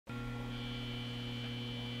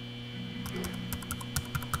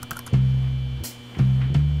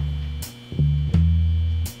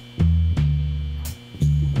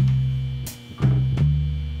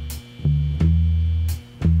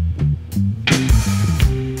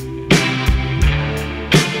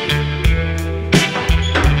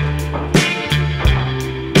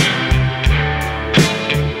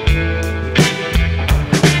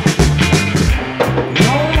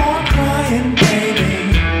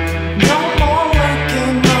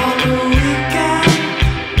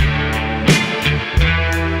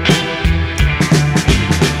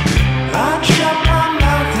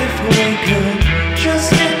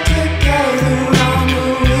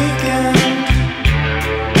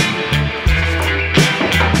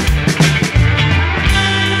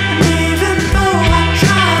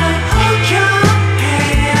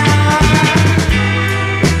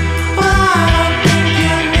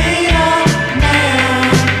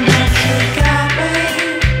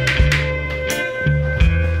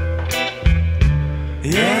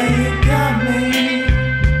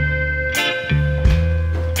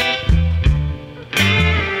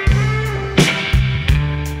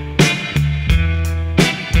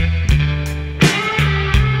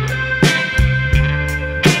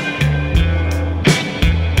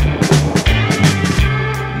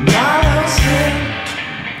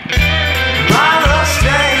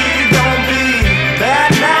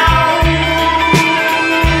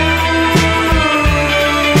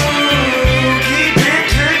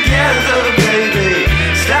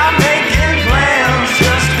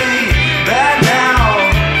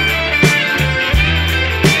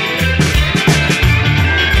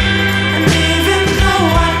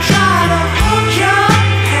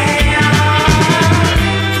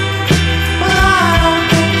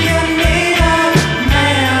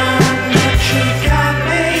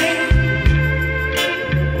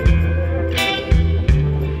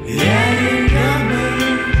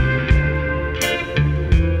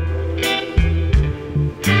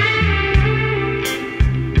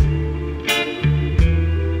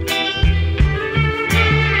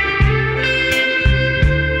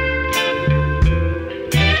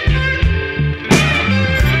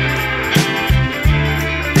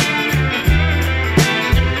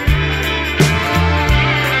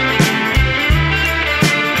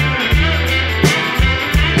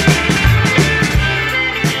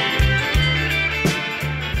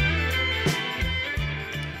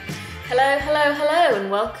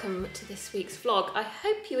welcome to this week's vlog. I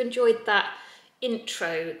hope you enjoyed that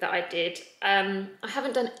intro that I did. I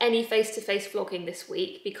haven't done any face-to-face vlogging this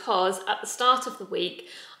week because at the start of the week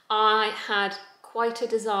I had quite a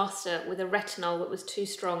disaster with a retinol that was too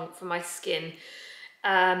strong for my skin.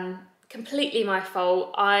 Completely my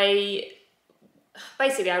fault.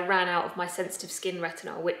 Basically I ran out of my sensitive skin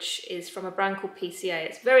retinol, which is from a brand called PCA.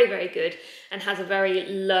 It's very, very good and has a very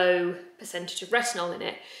low percentage of retinol in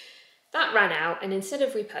it. That ran out, and instead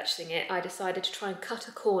of repurchasing it, I decided to try and cut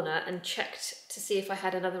a corner and checked to see if I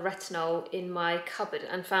had another retinol in my cupboard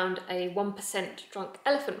and found a 1% Drunk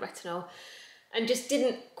Elephant retinol, and just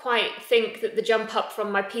didn't quite think that the jump up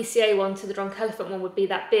from my PCA one to the Drunk Elephant one would be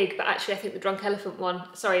that big, but actually I think the Drunk Elephant one,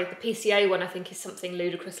 sorry, the PCA one I think is something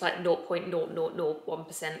ludicrous like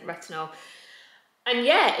 0.0001% retinol. And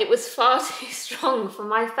yeah, it was far too strong for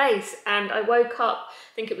my face, and I woke up,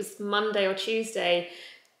 I think it was Monday or Tuesday,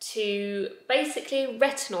 to basically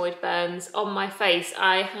retinoid burns on my face.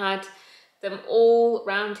 I had them all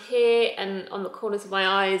round here and on the corners of my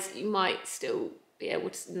eyes. You might still be able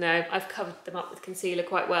to, no, I've covered them up with concealer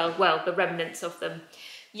quite well. Well, the remnants of them.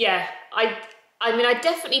 Yeah, I mean, I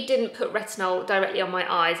definitely didn't put retinol directly on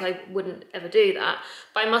my eyes. I wouldn't ever do that.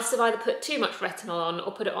 But I must have either put too much retinol on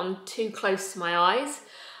or put it on too close to my eyes.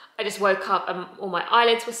 I just woke up and all my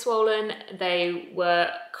eyelids were swollen, they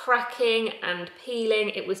were cracking and peeling,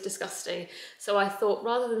 it was disgusting. So I thought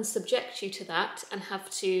rather than subject you to that and have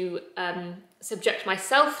to subject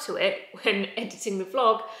myself to it when editing the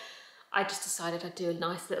vlog, I just decided I'd do a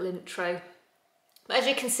nice little intro. But as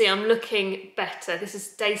you can see, I'm looking better. This is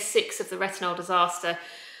day 6 of the retinol disaster.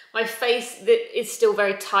 My face is still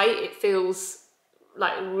very tight. It feels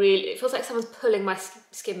like it feels like someone's pulling my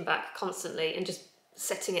skin back constantly and just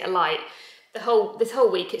setting it alight. This whole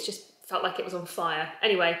week it's just felt like it was on fire.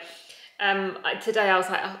 Anyway, today I was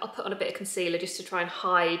like, I'll put on a bit of concealer just to try and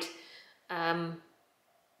hide.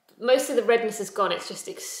 Most of the redness is gone. It's just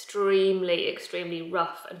extremely, extremely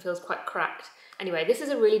rough and feels quite cracked. Anyway, this is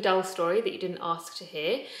a really dull story that you didn't ask to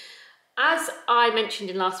hear. As I mentioned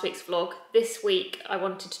in last week's vlog, this week I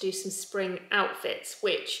wanted to do some spring outfits,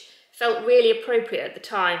 which felt really appropriate at the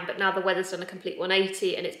time, but now the weather's done a complete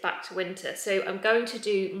 180 and it's back to winter. So I'm going to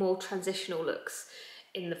do more transitional looks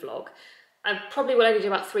in the vlog. I probably will only do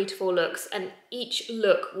about 3 to 4 looks, and each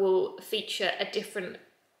look will feature a different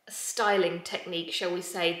styling technique, shall we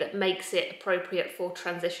say, that makes it appropriate for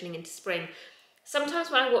transitioning into spring. Sometimes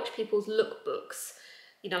when I watch people's lookbooks,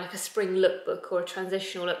 you know, like a spring lookbook or a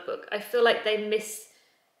transitional lookbook, I feel like they miss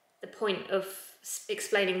the point of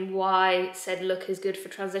explaining why said look is good for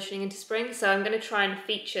transitioning into spring. So I'm going to try and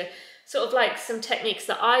feature sort of like some techniques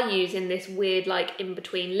that I use in this weird like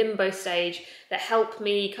in-between limbo stage that help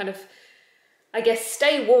me kind of, I guess,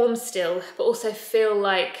 stay warm still, but also feel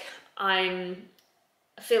like I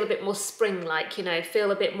feel a bit more spring-like, you know, feel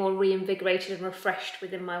a bit more reinvigorated and refreshed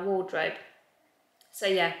within my wardrobe. So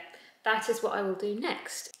yeah, that is what I will do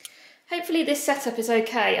next. Hopefully this setup is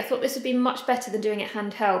okay. I thought this would be much better than doing it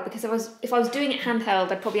handheld, because if I was doing it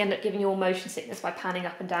handheld, I'd probably end up giving you all motion sickness by panning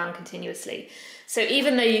up and down continuously. So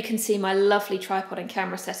even though you can see my lovely tripod and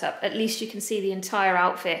camera setup, at least you can see the entire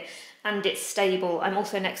outfit and it's stable. I'm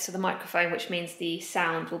also next to the microphone, which means the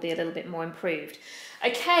sound will be a little bit more improved.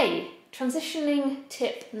 Okay, transitioning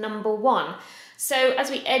tip number 1. So as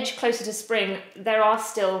we edge closer to spring, there are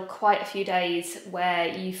still quite a few days where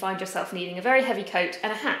you find yourself needing a very heavy coat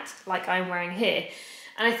and a hat, like I'm wearing here.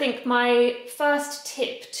 And I think my first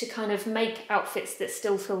tip to kind of make outfits that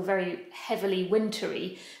still feel very heavily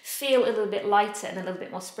wintry feel a little bit lighter and a little bit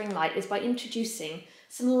more spring-like is by introducing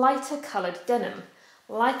some lighter coloured denim,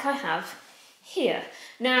 like I have here.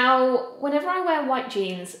 Now, whenever I wear white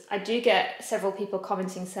jeans, I do get several people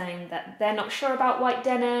commenting saying that they're not sure about white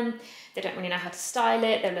denim, they don't really know how to style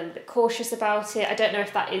it, they're a little bit cautious about it. I don't know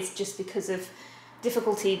if that is just because of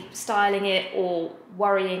difficulty styling it or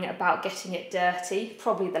worrying about getting it dirty.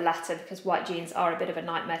 Probably the latter, because white jeans are a bit of a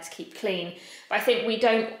nightmare to keep clean. But I think we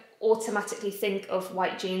don't automatically think of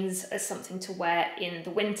white jeans as something to wear in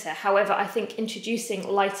the winter. However, I think introducing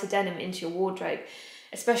lighter denim into your wardrobe,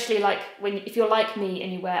 especially like if you're like me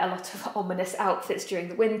and you wear a lot of ominous outfits during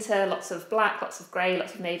the winter, lots of black, lots of grey,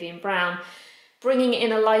 lots of navy and brown, bringing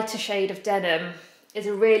in a lighter shade of denim is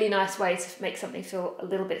a really nice way to make something feel a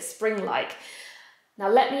little bit spring-like. Now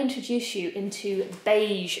let me introduce you into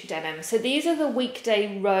beige denim. So these are the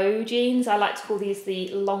weekday row jeans. I like to call these the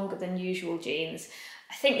longer than usual jeans.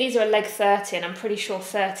 I think these are a leg 30 and I'm pretty sure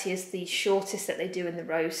 30 is the shortest that they do in the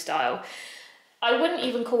row style. I wouldn't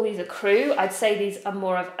even call these a crew. I'd say these are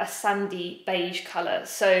more of a sandy beige colour.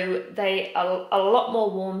 So they are a lot more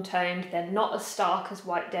warm toned. They're not as stark as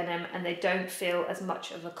white denim, and they don't feel as much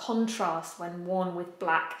of a contrast when worn with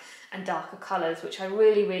black and darker colours, which I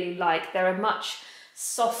really, really like. They're a much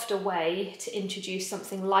softer way to introduce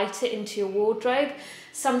something lighter into your wardrobe.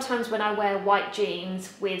 Sometimes when I wear white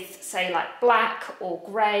jeans with, say, like black or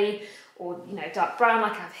grey or, you know, dark brown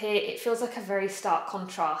like I have here, it feels like a very stark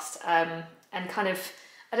contrast. And kind of,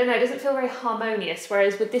 I don't know, it doesn't feel very harmonious.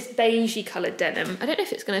 Whereas with this beigey coloured denim, I don't know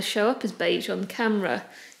if it's going to show up as beige on camera.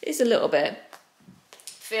 It is a little bit.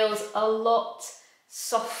 Feels a lot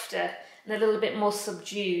softer and a little bit more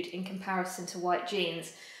subdued in comparison to white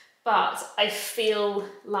jeans. But I feel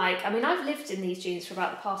like, I mean, I've lived in these jeans for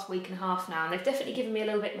about the past week and a half now, and they've definitely given me a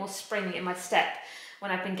little bit more spring in my step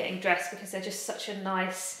when I've been getting dressed, because they're just such a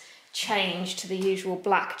nice change to the usual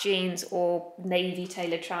black jeans or navy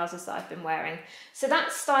tailored trousers that I've been wearing. So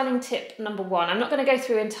that's styling tip number one. I'm not going to go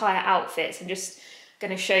through entire outfits. I'm just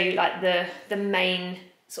going to show you like the main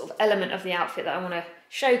sort of element of the outfit that I want to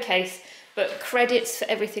showcase, but credits for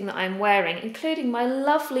everything that I'm wearing, including my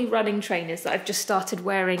lovely running trainers that I've just started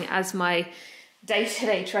wearing as my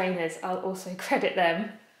day-to-day trainers. I'll also credit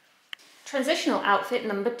them. Transitional outfit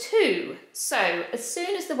number two. So as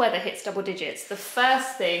soon as the weather hits double digits, the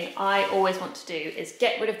first thing I always want to do is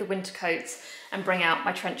get rid of the winter coats and bring out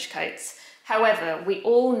my trench coats. However, we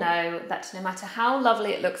all know that no matter how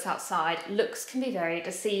lovely it looks outside, looks can be very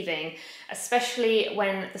deceiving, especially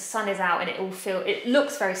when the sun is out and it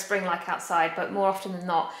looks very spring-like outside, but more often than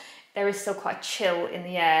not, there is still quite a chill in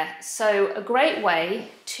the air. So a great way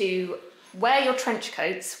to wear your trench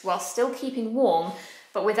coats while still keeping warm,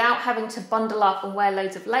 but without having to bundle up and wear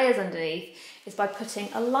loads of layers underneath, is by putting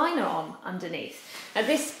a liner on underneath. Now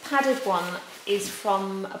this padded one is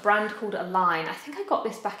from a brand called Align. I think I got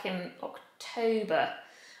this back in October.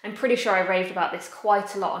 I'm pretty sure I raved about this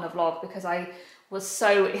quite a lot on a vlog because I was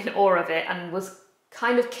so in awe of it and was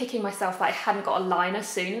kind of kicking myself that I hadn't got a liner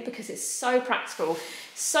sooner, because it's so practical,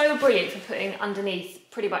 so brilliant for putting underneath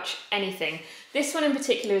pretty much anything. This one in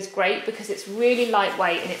particular is great because it's really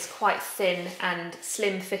lightweight and it's quite thin and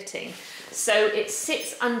slim fitting. So it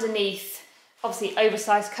sits underneath, obviously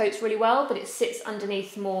oversized coats really well, but it sits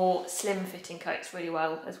underneath more slim fitting coats really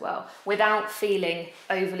well as well, without feeling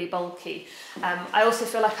overly bulky. I also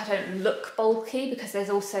feel like I don't look bulky because there's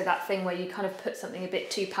also that thing where you kind of put something a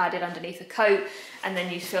bit too padded underneath a coat and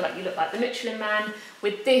then you feel like you look like the Michelin Man.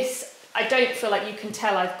 With this, I don't feel like you can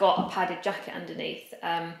tell I've got a padded jacket underneath.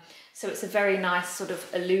 So it's a very nice sort of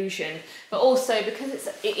illusion, but also because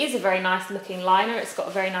it is a very nice looking liner, it's got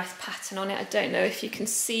a very nice pattern on it. I don't know if you can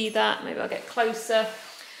see that, maybe I'll get closer.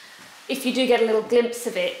 If you do get a little glimpse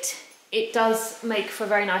of it, it does make for a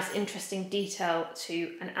very nice, interesting detail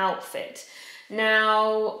to an outfit.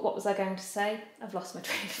 Now, what was I going to say? I've lost my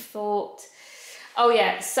train of thought. Oh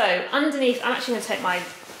yeah, so underneath, I'm actually going to take my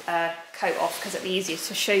coat off because it'll be easier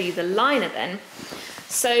to show you the liner then.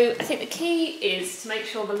 So I think the key is to make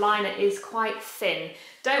sure the liner is quite thin.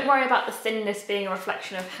 Don't worry about the thinness being a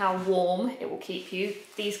reflection of how warm it will keep you.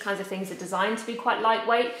 These kinds of things are designed to be quite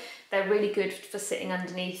lightweight. They're really good for sitting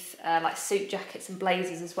underneath like suit jackets and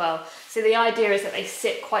blazers as well. So the idea is that they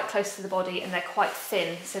sit quite close to the body and they're quite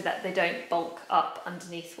thin so that they don't bulk up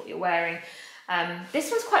underneath what you're wearing. This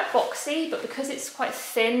one's quite boxy, but because it's quite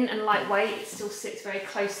thin and lightweight, it still sits very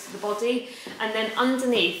close to the body. And then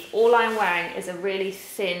underneath, all I'm wearing is a really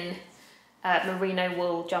thin merino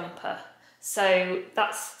wool jumper. So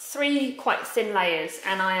that's 3 quite thin layers,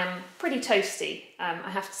 and I am pretty toasty, I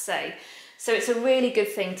have to say. So it's a really good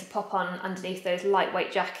thing to pop on underneath those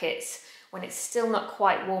lightweight jackets when it's still not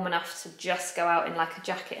quite warm enough to just go out in like a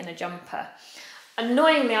jacket and a jumper.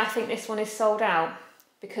 Annoyingly, I think this one is sold out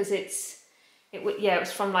because it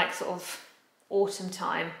was from like sort of autumn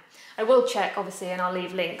time. I will check obviously, and I'll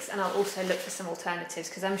leave links, and I'll also look for some alternatives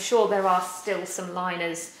because I'm sure there are still some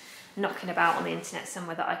liners knocking about on the internet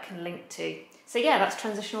somewhere that I can link to. So yeah, that's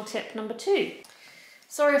transitional tip number 2.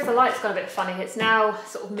 Sorry if the light's got a bit funny. It's now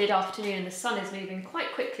sort of mid-afternoon and the sun is moving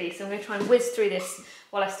quite quickly, so I'm going to try and whiz through this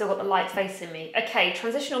while I've still got the light facing me. Okay,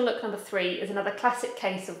 transitional look number 3 is another classic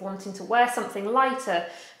case of wanting to wear something lighter,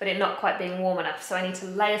 but it not quite being warm enough. So I need to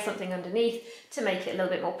layer something underneath to make it a little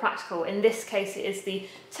bit more practical. In this case, it is the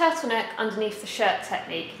turtleneck underneath the shirt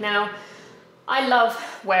technique. Now, I love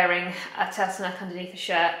wearing a turtleneck underneath a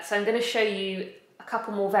shirt, so I'm going to show you a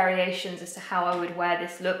couple more variations as to how I would wear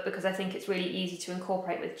this look, because I think it's really easy to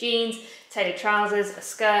incorporate with jeans, tailored trousers, a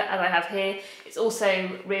skirt as I have here. It's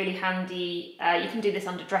also really handy, you can do this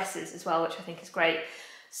under dresses as well, which I think is great.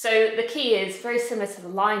 So the key is, very similar to the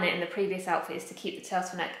liner in the previous outfit, is to keep the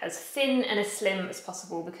turtleneck as thin and as slim as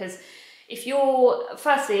possible, because if you're,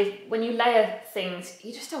 firstly, when you layer things,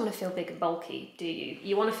 you just don't want to feel big and bulky, do you?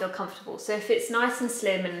 You want to feel comfortable. So if it's nice and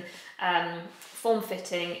slim and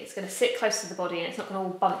form-fitting, it's going to sit close to the body and it's not going to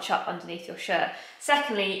all bunch up underneath your shirt.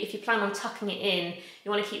 Secondly, if you plan on tucking it in, you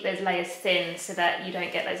want to keep those layers thin so that you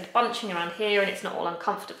don't get loads of bunching around here and it's not all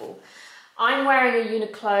uncomfortable. I'm wearing a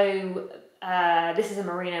Uniqlo, this is a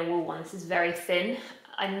merino wool one, this is very thin.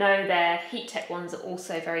 I know their heat tech ones are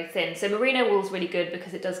also very thin. So merino wool is really good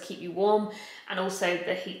because it does keep you warm, and also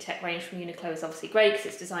the heat tech range from Uniqlo is obviously great because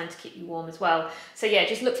it's designed to keep you warm as well. So yeah,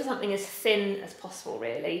 just look for something as thin as possible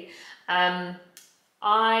really.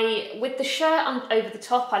 With the shirt over the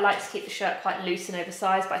top, I like to keep the shirt quite loose and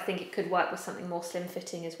oversized, but I think it could work with something more slim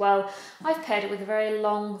fitting as well. I've paired it with a very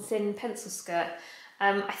long, thin pencil skirt.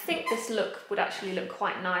 I think this look would actually look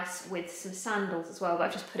quite nice with some sandals as well, but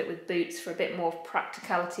I've just put it with boots for a bit more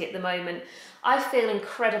practicality at the moment. I feel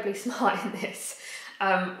incredibly smart in this.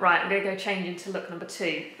 Right, I'm going to go change into look number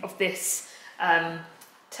 2 of this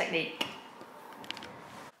technique.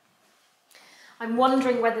 I'm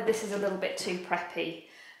wondering whether this is a little bit too preppy.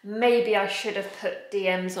 Maybe I should have put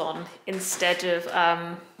DMs on instead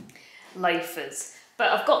of loafers. But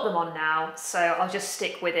I've got them on now, so I'll just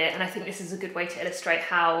stick with it. And I think this is a good way to illustrate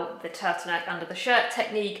how the turtleneck under the shirt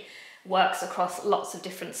technique works across lots of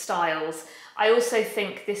different styles. I also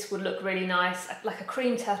think this would look really nice, like a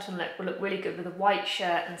cream turtleneck would look really good with a white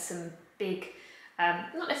shirt and some big,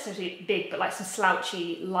 not necessarily big, but like some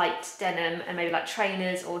slouchy light denim and maybe like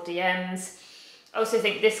trainers or DMs. I also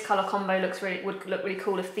think this colour combo would look really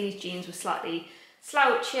cool if these jeans were slightly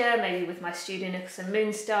slouchier, maybe with my Studionicks and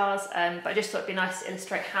Moonstars, but I just thought it'd be nice to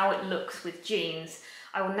illustrate how it looks with jeans.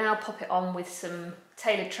 I will now pop it on with some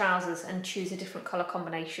tailored trousers and choose a different colour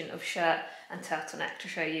combination of shirt and turtleneck to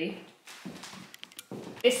show you.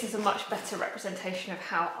 This is a much better representation of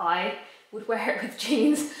how I would wear it with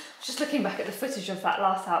jeans. I was just looking back at the footage of that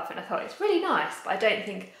last outfit and I thought it's really nice, but I don't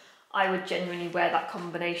think I would genuinely wear that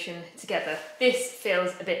combination together. This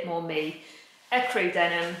feels a bit more me. Ecru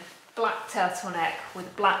denim, black turtleneck with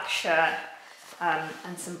a black shirt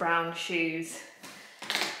and some brown shoes.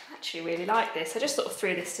 I actually really like this. I just sort of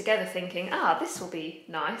threw this together thinking, this will be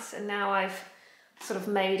nice, and now I've sort of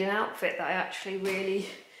made an outfit that I actually really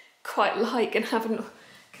quite like and haven't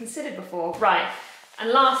considered before. Right,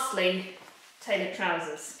 and lastly, tailored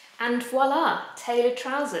trousers. And voila, tailored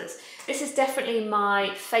trousers. This is definitely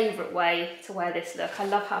my favourite way to wear this look. I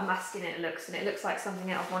love how masculine it looks, and it looks like something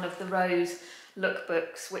out of one of the Rose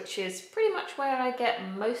lookbooks, which is pretty much where I get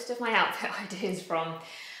most of my outfit ideas from.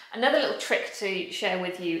 Another little trick to share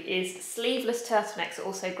with you is sleeveless turtlenecks are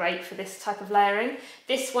also great for this type of layering.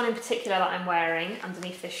 This one in particular that I'm wearing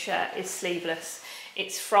underneath this shirt is sleeveless.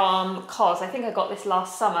 It's from COS. I think I got this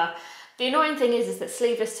last summer. The annoying thing is that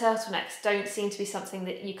sleeveless turtlenecks don't seem to be something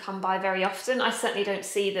that you come by very often. I certainly don't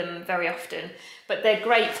see them very often, but they're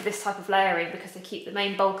great for this type of layering because they keep the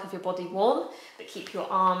main bulk of your body warm, but keep your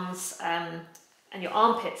arms and your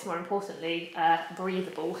armpits, more importantly,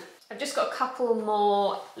 breathable. I've just got a couple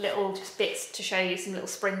more little just bits to show you, some little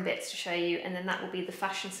spring bits to show you, and then that will be the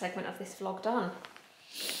fashion segment of this vlog done.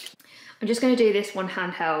 I'm just going to do this one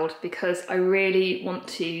handheld because I really want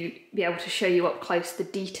to be able to show you up close the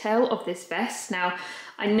detail of this vest. Now,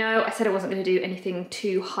 I know I said I wasn't going to do anything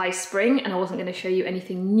too high spring and I wasn't going to show you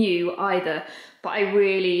anything new either, but I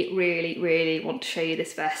really, really, really want to show you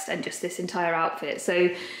this vest and just this entire outfit.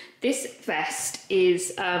 So this vest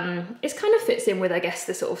is, it kind of fits in with, I guess,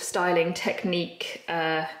 the sort of styling technique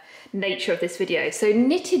nature of this video. So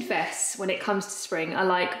knitted vests, when it comes to spring, are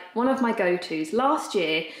like one of my go-tos. Last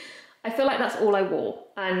year, I feel like that's all I wore,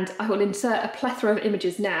 and I will insert a plethora of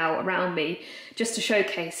images now around me just to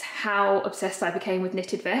showcase how obsessed I became with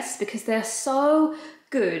knitted vests, because they're so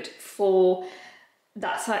good for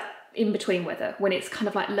that in-between weather when it's kind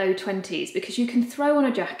of like low 20s, because you can throw on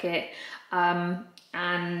a jacket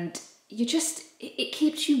and you just, it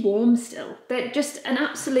keeps you warm still. They're just an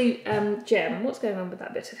absolute gem. What's going on with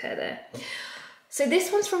that bit of hair there? So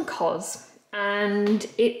this one's from COS. And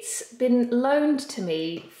it's been loaned to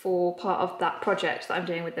me for part of that project that I'm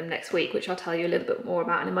doing with them next week, which I'll tell you a little bit more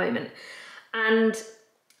about in a moment. And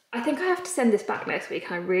I think I have to send this back next week,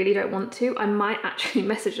 and I really don't want to. I might actually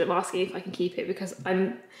message them asking if I can keep it because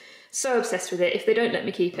I'm so obsessed with it. If they don't let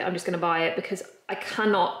me keep it, I'm just going to buy it because I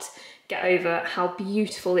cannot get over how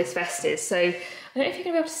beautiful this vest is. So I don't know if you're going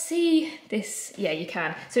to be able to see this. Yeah, you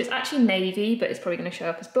can. So it's actually navy, but it's probably going to show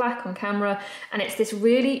up as black on camera. And it's this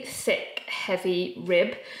really thick, heavy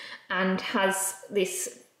rib and has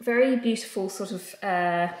this very beautiful sort of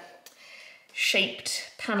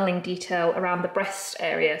shaped paneling detail around the breast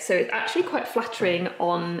area. So it's actually quite flattering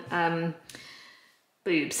on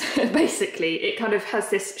boobs, basically. It kind of has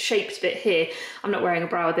this shaped bit here. I'm not wearing a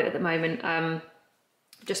bra with it at the moment,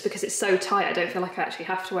 just because it's so tight, I don't feel like I actually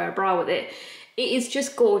have to wear a bra with it. It is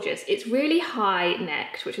just gorgeous. It's really high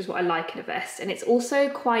necked, which is what I like in a vest. And it's also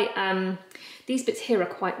quite, these bits here are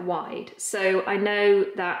quite wide. So I know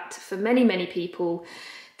that for many, many people,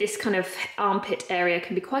 this kind of armpit area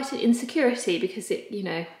can be quite an insecurity because it, you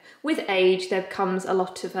know, with age, there comes a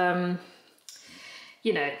lot of,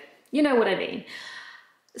 you know what I mean.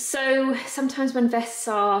 So sometimes when vests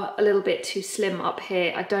are a little bit too slim up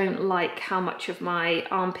here, I don't like how much of my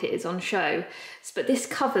armpit is on show, but this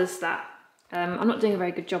covers that. I'm not doing a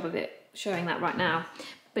very good job of it showing that right now,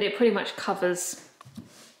 but it pretty much covers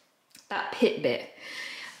that pit bit.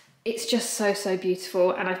 It's just so, so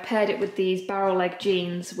beautiful. And I've paired it with these barrel leg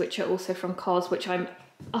jeans, which are also from COS, which I'm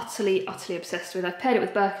utterly, utterly obsessed with. I've paired it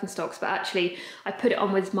with Birkenstocks, but actually I put it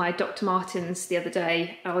on with my Dr. Martens the other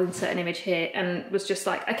day. I'll insert an image here, and was just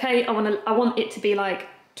like, okay, I want it to be like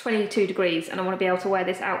 22 degrees and I want to be able to wear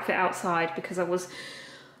this outfit outside because I was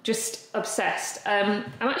just obsessed. I'm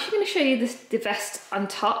actually going to show you the vest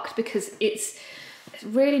untucked because it's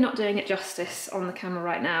really not doing it justice on the camera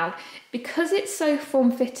right now. Because it's so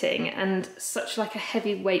form-fitting and such like a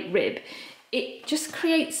heavyweight rib, it just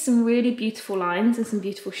creates some really beautiful lines and some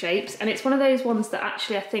beautiful shapes. And it's one of those ones that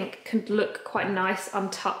actually I think can look quite nice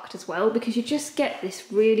untucked as well, because you just get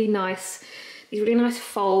this really nice, these really nice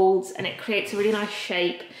folds, and it creates a really nice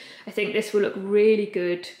shape. I think this will look really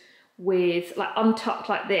good with like untucked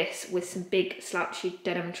like this with some big slouchy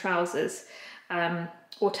denim trousers,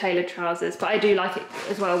 or tailored trousers, but I do like it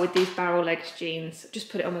as well with these barrel-legged jeans. Just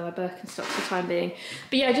put it on with my Birkenstocks for the time being.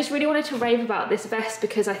 But yeah, I just really wanted to rave about this vest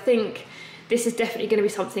because I think this is definitely going to be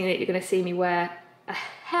something that you're going to see me wear a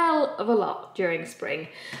hell of a lot during spring.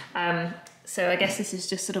 So I guess this is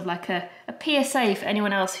just sort of like a PSA for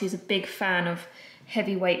anyone else who's a big fan of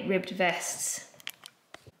heavyweight ribbed vests.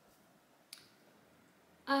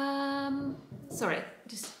 Sorry,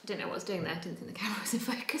 just didn't know what I was doing there. Didn't think the camera was in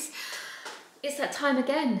focus. It's that time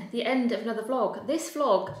again, the end of another vlog. This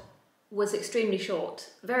vlog was extremely short,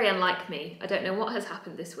 very unlike me. I don't know what has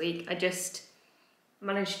happened this week. I just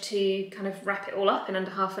managed to kind of wrap it all up in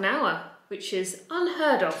under half an hour, which is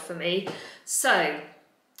unheard of for me. So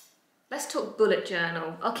let's talk bullet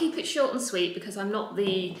journal. I'll keep it short and sweet because I'm not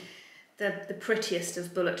the prettiest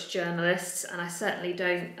of bullet journalists, and I certainly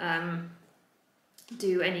don't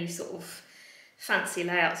do any sort of fancy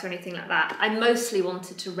layouts or anything like that. I mostly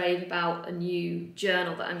wanted to rave about a new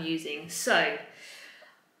journal that I'm using. So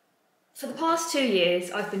for the past 2 years,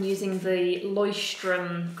 I've been using the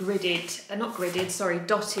Leuchtturm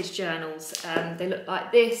dotted journals. They look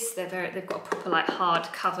like this. They've got a proper like hard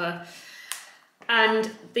cover, and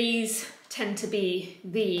these tend to be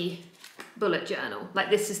the bullet journal. Like,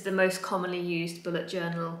 this is the most commonly used bullet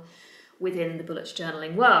journal within the bullet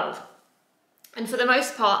journaling world. And for the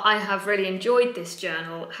most part, I have really enjoyed this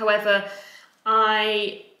journal. However,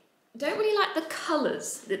 I don't really like the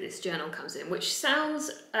colours that this journal comes in, which sounds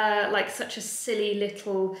like such a silly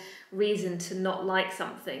little reason to not like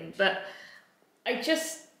something, but I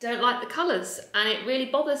just don't like the colours and it really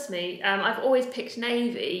bothers me. I've always picked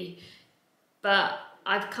navy, but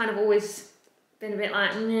I've kind of always been a bit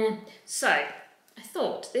like, meh. So I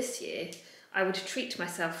thought this year I would treat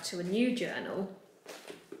myself to a new journal.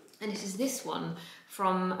 And it is this one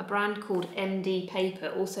from a brand called MD Paper,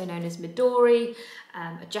 also known as Midori,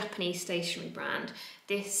 a Japanese stationery brand.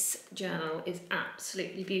 This journal is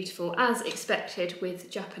absolutely beautiful, as expected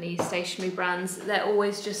with Japanese stationery brands. They're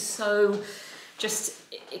always just so,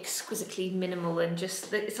 exquisitely minimal, and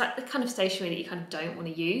it's like the kind of stationery that you kind of don't want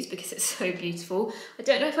to use because it's so beautiful. I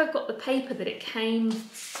don't know if I've got the paper that it came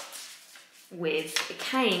with. It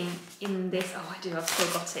came in this, oh I do, I've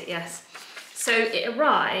still got it, yes. So it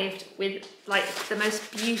arrived with like the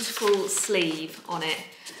most beautiful sleeve on it.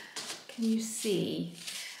 Can you see?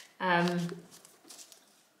 And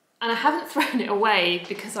I haven't thrown it away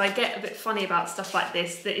because I get a bit funny about stuff like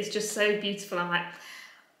this that is just so beautiful. I'm like,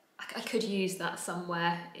 I could use that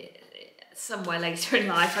somewhere later in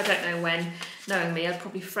life. I don't know when. Knowing me, I'd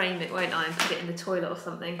probably frame it, won't I, and put it in the toilet or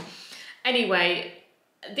something. Anyway,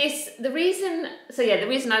 the reason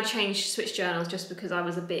I switched journals just because I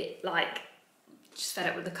was a bit like, just fed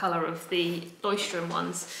up with the colour of the Leuchtturm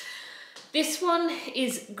ones. This one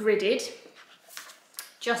is gridded,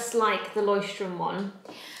 just like the Leuchtturm one,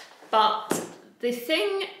 but the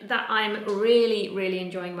thing that I'm really, really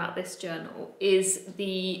enjoying about this journal is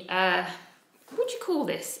the, what do you call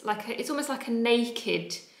this? It's almost like a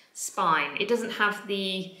naked spine. It doesn't have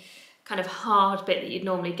the kind of hard bit that you'd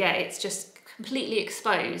normally get. It's just completely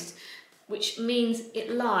exposed, which means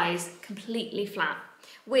it lies completely flat,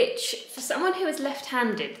 which for someone who is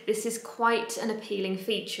left-handed, this is quite an appealing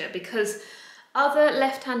feature, because other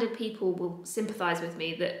left-handed people will sympathise with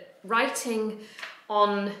me that writing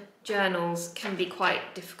on journals can be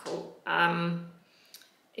quite difficult.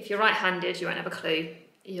 If you're right-handed, you won't have a clue.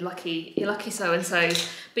 You're lucky so-and-sos.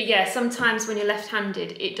 But yeah, sometimes when you're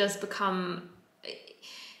left-handed, it does become...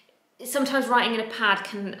 Sometimes writing in a pad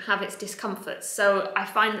can have its discomforts. So I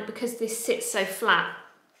find that because this sits so flat,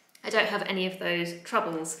 I don't have any of those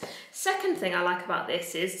troubles. Second thing I like about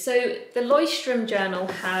this is, so the Leuchtturm journal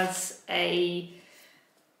has a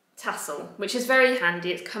tassel, which is very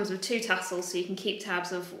handy. It comes with 2 tassels, so you can keep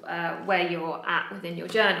tabs of where you're at within your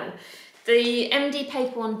journal. The MD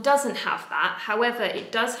paper one doesn't have that. However,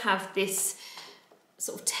 it does have this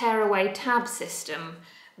sort of tear away tab system,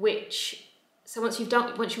 which, so once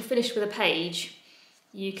you're finished with a page,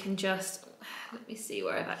 you can just, let me see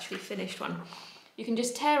where I've actually finished one. You can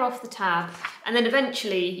just tear off the tab, and then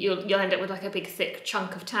eventually you'll end up with like a big thick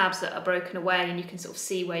chunk of tabs that are broken away, and you can sort of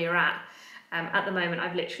see where you're at. At the moment,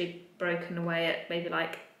 I've literally broken away at maybe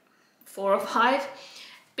like 4 or 5,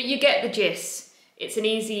 but you get the gist. It's an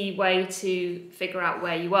easy way to figure out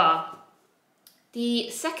where you are.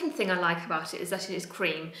 The second thing I like about it is that it is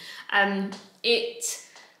cream. It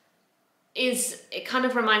kind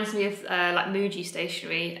of reminds me of like Muji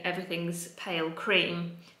stationery. Everything's pale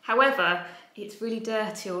cream. However, it's really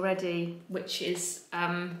dirty already, which is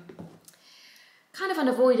kind of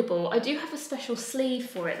unavoidable. I do have a special sleeve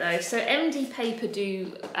for it though. So MD Paper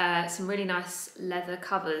do some really nice leather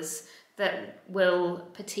covers that will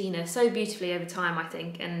patina so beautifully over time, I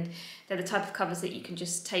think, and they're the type of covers that you can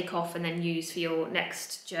just take off and then use for your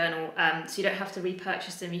next journal, so you don't have to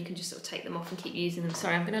repurchase them. You can just sort of take them off and keep using them.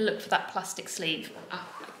 Sorry, I'm going to look for that plastic sleeve. Oh,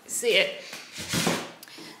 I can see it.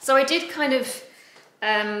 So I did kind of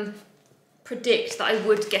predict that I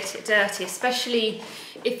would get it dirty, especially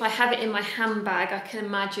if I have it in my handbag. I can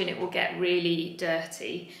imagine it will get really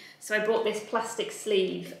dirty. So I brought this plastic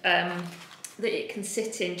sleeve that it can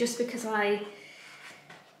sit in, just because I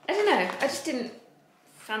don't know, I just didn't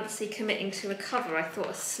fancy committing to a cover. I thought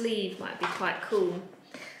a sleeve might be quite cool.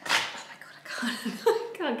 Oh my god,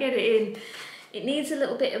 I can't get it in. It needs a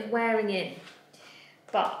little bit of wearing in,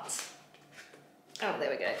 but oh,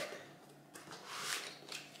 there we go.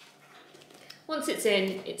 Once it's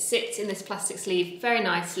in, it sits in this plastic sleeve very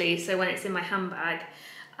nicely, so when it's in my handbag,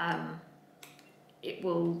 it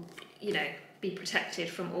will, you know, be protected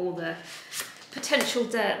from all the potential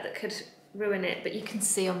dirt that could ruin it. But you can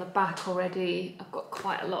see on the back already I've got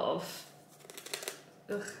quite a lot of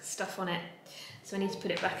stuff on it, so I need to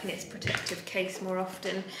put it back in its protective case more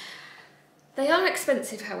often. They are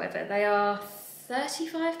expensive, however. They are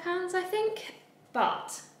 £35, I think,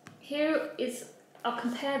 but here is, I'll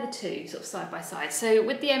compare the two sort of side by side. So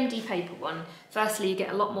with the MD Paper one, firstly you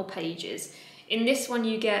get a lot more pages. In this one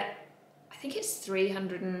you get, I think it's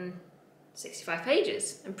 365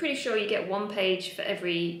 pages. I'm pretty sure you get 1 page for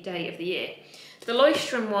every day of the year. The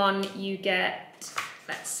Leuchtturm one you get,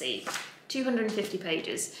 let's see, 250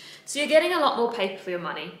 pages. So you're getting a lot more paper for your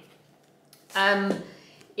money. I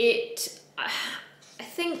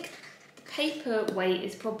think the paper weight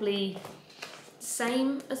is probably the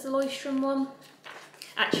same as the Leuchtturm one.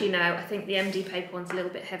 Actually no, I think the MD Paper one's a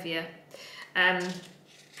little bit heavier.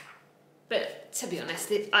 But to be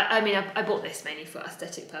honest, I bought this mainly for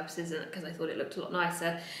aesthetic purposes because I thought it looked a lot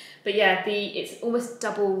nicer. But yeah, it's almost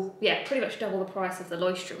double, yeah, pretty much double the price of the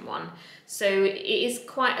Leuchtturm one. So it is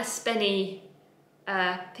quite a spenny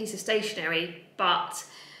piece of stationery, but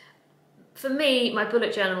for me, my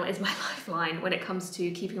bullet journal is my lifeline when it comes to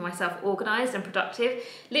keeping myself organised and productive.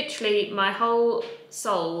 Literally, my whole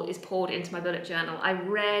soul is poured into my bullet journal. I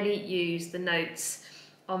rarely use the notes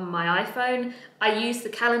on my iPhone. I use the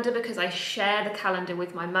calendar because I share the calendar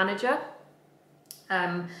with my manager.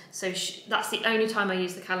 So that's the only time I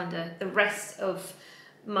use the calendar. The rest of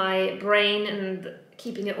my brain and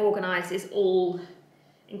keeping it organised is all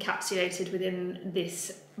encapsulated within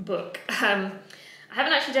this book. I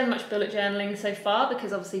haven't actually done much bullet journaling so far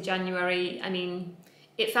because obviously January, I mean,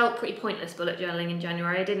 it felt pretty pointless bullet journaling in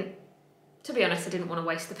January. To be honest, I didn't want to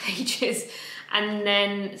waste the pages. And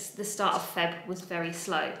then the start of Feb was very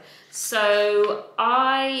slow. So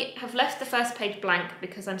I have left the first page blank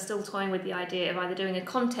because I'm still toying with the idea of either doing a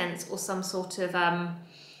contents or some sort of a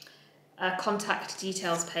contact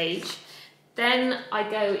details page. Then I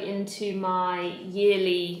go into my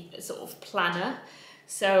yearly sort of planner.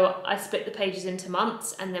 So I split the pages into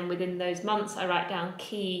months, and then within those months I write down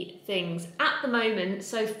key things. At the moment,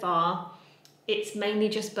 so far, It's mainly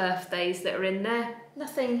just birthdays that are in there.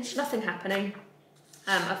 Nothing happening.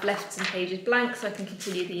 I've left some pages blank so I can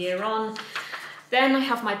continue the year on. Then I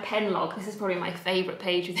have my pen log. This is probably my favourite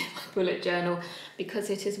page within my bullet journal because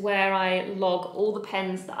it is where I log all the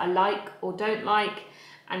pens that I like or don't like,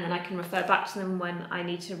 and then I can refer back to them when I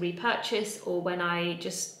need to repurchase or when I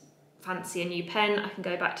just fancy a new pen. I can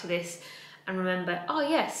go back to this and remember, oh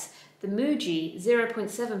yes, the Muji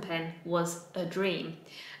 0.7 pen was a dream.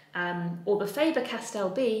 Or the Faber-Castell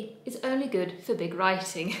B is only good for big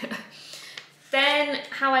writing. Then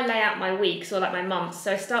how I lay out my weeks, or like my months.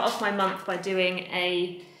 So I start off my month by doing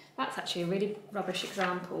that's actually a really rubbish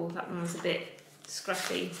example. That one was a bit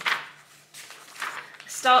scruffy.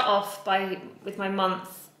 Start off with my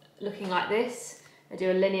month looking like this. I do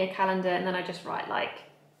a linear calendar and then I just write like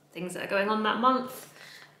things that are going on that month.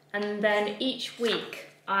 And then each week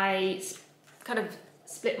I kind of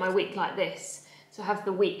split my week like this. So I have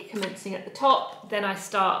the week commencing at the top, then I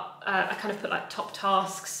kind of put like top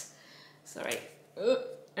tasks,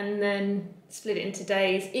 and then split it into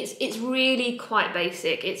days. It's really quite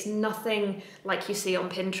basic. It's nothing like you see on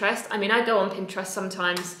Pinterest. I mean, I go on Pinterest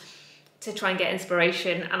sometimes to try and get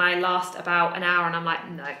inspiration and I last about an hour and I'm like,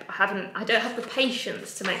 nope, I don't have the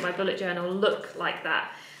patience to make my bullet journal look like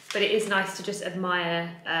that. But it is nice to just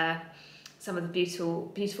admire some of the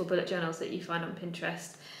beautiful bullet journals that you find on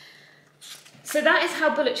Pinterest. So that is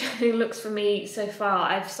how bullet journaling looks for me so far.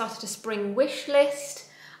 I've started a spring wish list.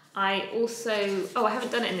 I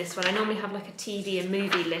haven't done it in this one. I normally have like a TV and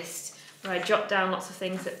movie list where I jot down lots of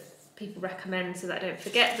things that people recommend so that I don't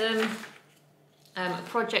forget them. A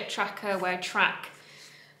project tracker where I track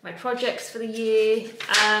my projects for the year.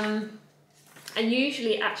 I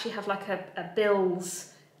usually actually have like a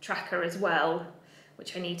bills tracker as well,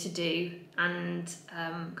 which I need to do, and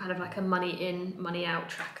kind of like a money in, money out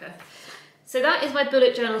tracker. So that is my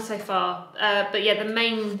bullet journal so far. But yeah, the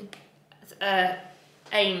main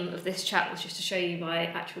aim of this chat was just to show you my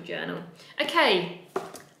actual journal. Okay,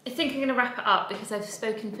 I think I'm going to wrap it up because I've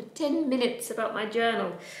spoken for 10 minutes about my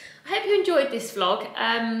journal. I hope you enjoyed this vlog.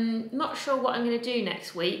 Not sure what I'm going to do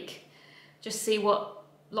next week. Just see what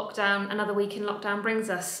another week in lockdown brings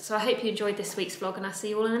us. So I hope you enjoyed this week's vlog and I'll see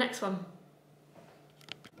you all in the next one.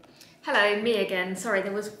 Hello, me again. Sorry,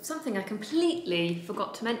 there was something I completely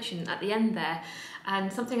forgot to mention at the end there,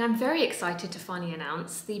 and something I'm very excited to finally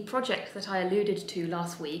announce. The project that I alluded to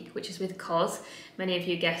last week, which is with COS, many of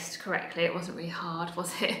you guessed correctly, it wasn't really hard,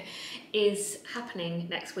 was it? Is happening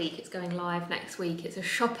next week. It's going live next week. It's a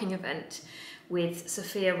shopping event with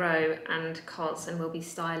Sophia Rowe and COS, and we'll be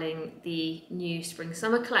styling the new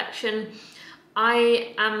spring-summer collection.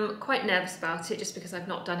 I am quite nervous about it just because I've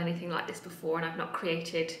not done anything like this before and I've not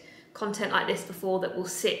created content like this before that will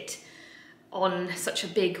sit on such a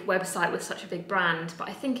big website with such a big brand, but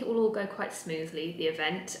I think it will all go quite smoothly, the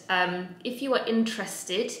event. If you are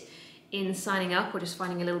interested in signing up or just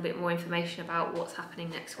finding a little bit more information about what's happening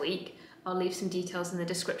next week, I'll leave some details in the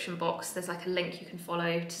description box. There's like a link you can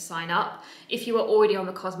follow to sign up. If you are already on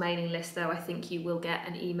the COS mailing list though, I think you will get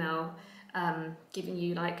an email giving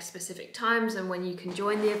you like specific times and when you can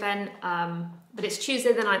join the event. But it's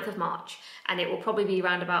Tuesday the 9th of March and it will probably be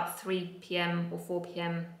around about 3 PM or 4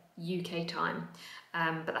 PM UK time.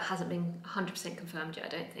 But that hasn't been 100% confirmed yet, I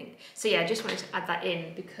don't think. So yeah, I just wanted to add that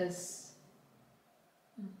in because,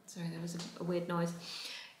 sorry, there was a weird noise.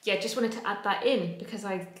 Yeah, just wanted to add that in because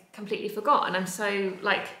I completely forgot and I'm so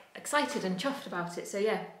like excited and chuffed about it. So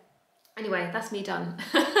yeah, anyway, that's me done.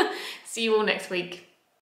 See you all next week.